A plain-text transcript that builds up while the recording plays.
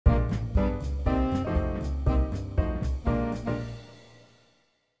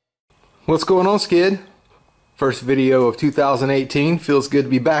What's going on, Skid? First video of 2018. Feels good to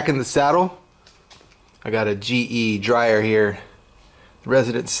be back in the saddle. I got a GE dryer here. The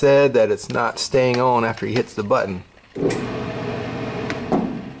resident said that it's not staying on after he hits the button.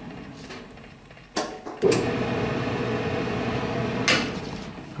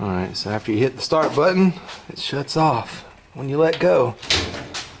 Alright, so after you hit the start button, it shuts off when you let go.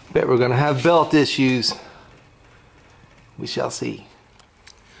 Bet we're gonna have belt issues. We shall see.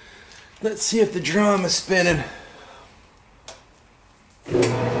 Let's see if the drum is spinning.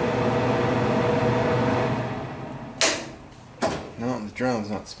 No, the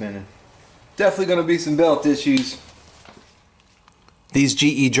drum's not spinning. Definitely gonna be some belt issues. These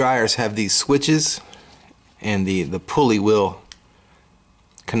GE dryers have these switches, and the pulley wheel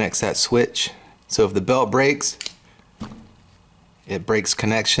connects that switch. So if the belt breaks, it breaks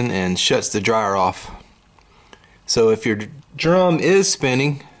connection and shuts the dryer off. So if your drum is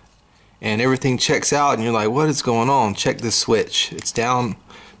spinning and everything checks out and you're like, what is going on? Check this switch. It's down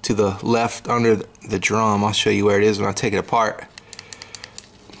to the left under the drum. I'll show you where it is when I take it apart.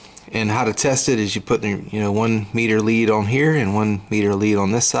 And how to test it is you put the 1 meter lead on here and 1 meter lead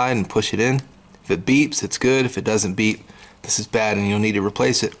on this side and push it in. If it beeps, it's good. If it doesn't beep, this is bad and you'll need to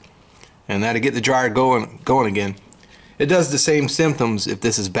replace it. And that'll get the dryer going again. It does the same symptoms if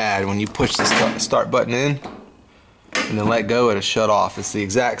this is bad. When you push the start button in and then let go, it'll shut off. It's the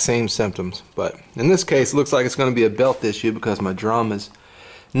exact same symptoms, but in this case it looks like it's going to be a belt issue because my drum is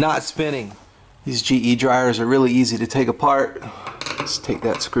not spinning. These GE dryers are really easy to take apart. Just take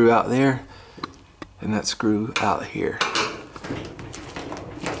that screw out there and that screw out here.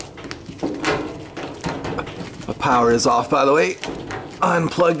 My power is off, by the way. I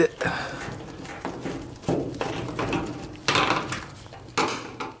unplugged it.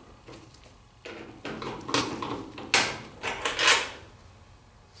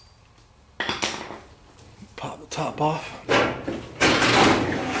 Pop the top off.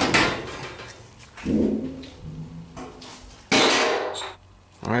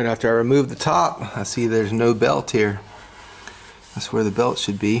 Alright, after I remove the top, I see there's no belt here. That's where the belt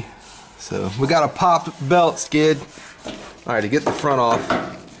should be. So we got a popped belt, Skid. Alright, to get the front off,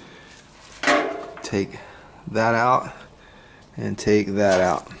 take that out and take that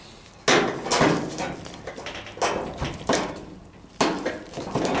out.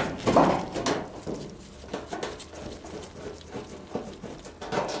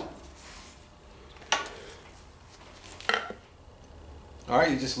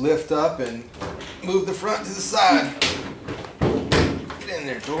 Alright, you just lift up and move the front to the side. Get in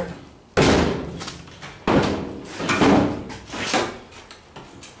there, Jordan.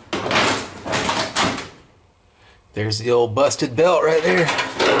 There's the old busted belt right there.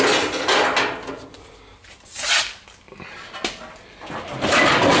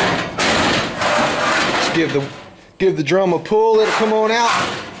 Just give the drum a pull, let it come on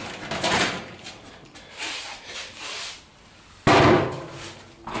out.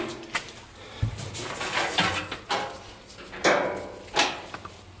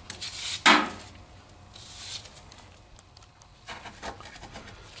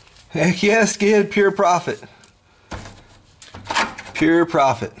 Heck yes, Skid, pure profit. Pure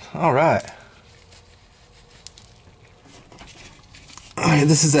profit. Alright. Alright,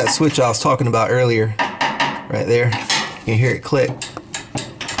 this is that switch I was talking about earlier. Right there. You can hear it click.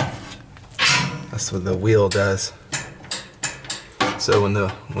 That's what the wheel does. So when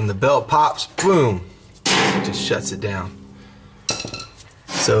the belt pops, boom, it just shuts it down.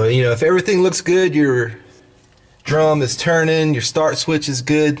 So if everything looks good, your drum is turning, your start switch is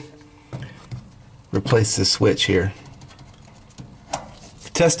good, replace this switch here.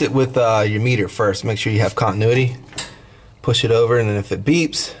 Test it with your meter first. Make sure you have continuity. Push it over, and then if it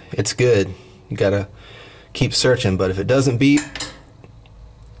beeps, it's good. You gotta keep searching, but if it doesn't beep,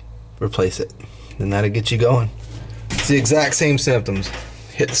 replace it. Then that'll get you going. It's the exact same symptoms.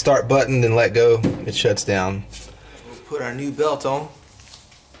 Hit the start button, then let go, it shuts down. We'll put our new belt on.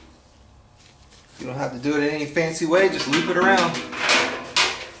 You don't have to do it in any fancy way, just loop it around.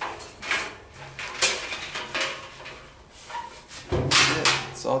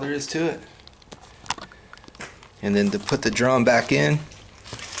 That's all there is to it. And then to put the drum back in,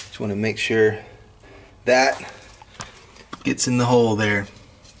 just want to make sure that gets in the hole there.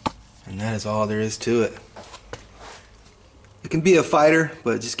 And that is all there is to it. It can be a fighter,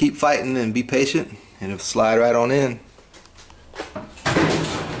 but just keep fighting and be patient, and it'll slide right on in.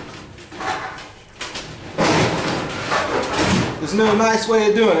 There's no nice way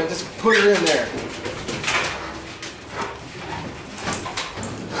of doing it, just put it in there.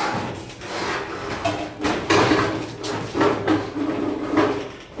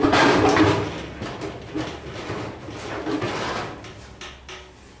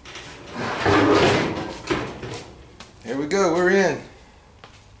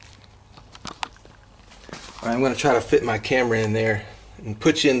 I'm going to try to fit my camera in there and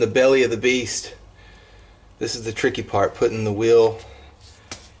put you in the belly of the beast. This is the tricky part, putting the wheel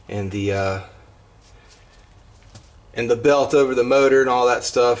and the belt over the motor and all that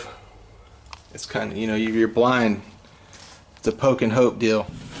stuff. It's kind of, you know, you're blind. It's a poke and hope deal.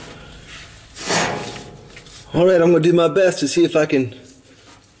 Alright, I'm going to do my best to see if I can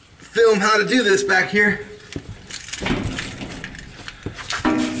film how to do this back here.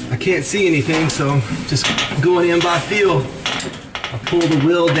 I can't see anything, so I'm just going in by feel. I'll pull the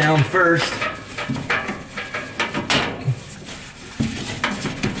wheel down first.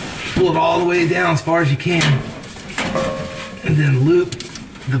 Pull it all the way down as far as you can. And then loop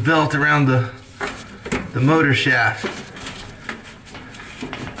the belt around the motor shaft.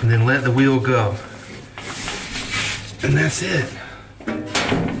 And then let the wheel go. And that's it.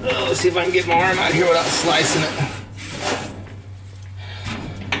 Oh, let's see if I can get my arm out here without slicing it.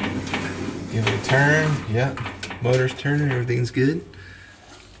 Give it a turn. Yep. Motor's turning. Everything's good.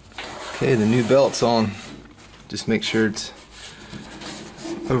 Okay, the new belt's on. Just make sure it's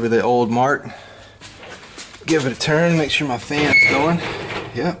over the old mark. Give it a turn. Make sure my fan's going.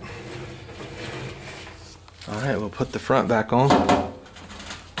 Yep. Alright, we'll put the front back on.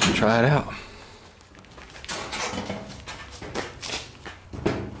 Try it out.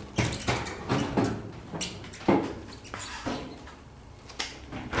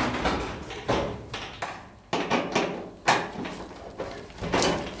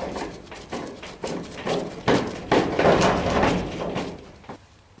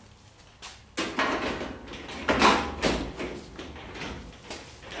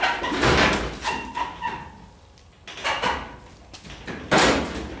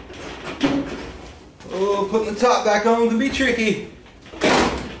 Oh, putting the top back on can be tricky.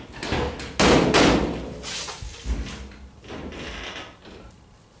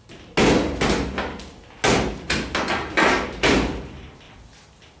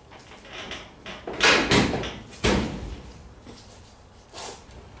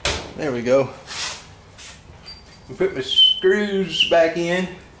 There we go. Put my screws back in.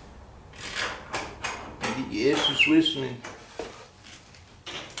 Get your extra listening.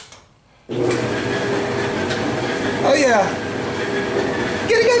 Oh yeah.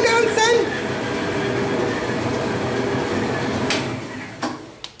 Gotta go down, son.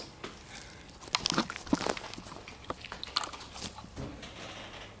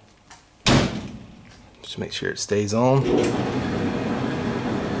 Just make sure it stays on.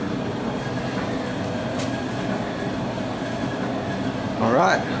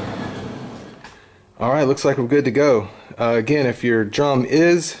 All right, looks like we're good to go. Again, if your drum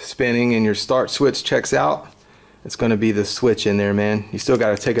is spinning and your start switch checks out, it's going to be the switch in there, man. You still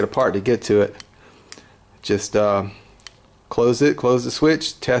got to take it apart to get to it. Just close the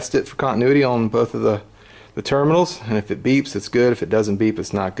switch, test it for continuity on both of the terminals, and if it beeps, it's good. If it doesn't beep,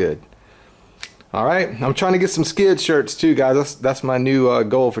 it's not good. All right, I'm trying to get some skid shirts too, guys. That's my new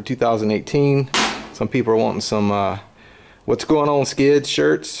goal for 2018. Some people are wanting some what's going on skid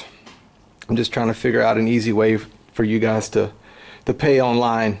shirts. I'm just trying to figure out an easy way for you guys to pay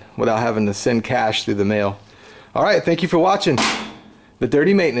online without having to send cash through the mail. All right, thank you for watching the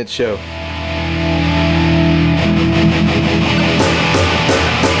Dirty Maintenance Show.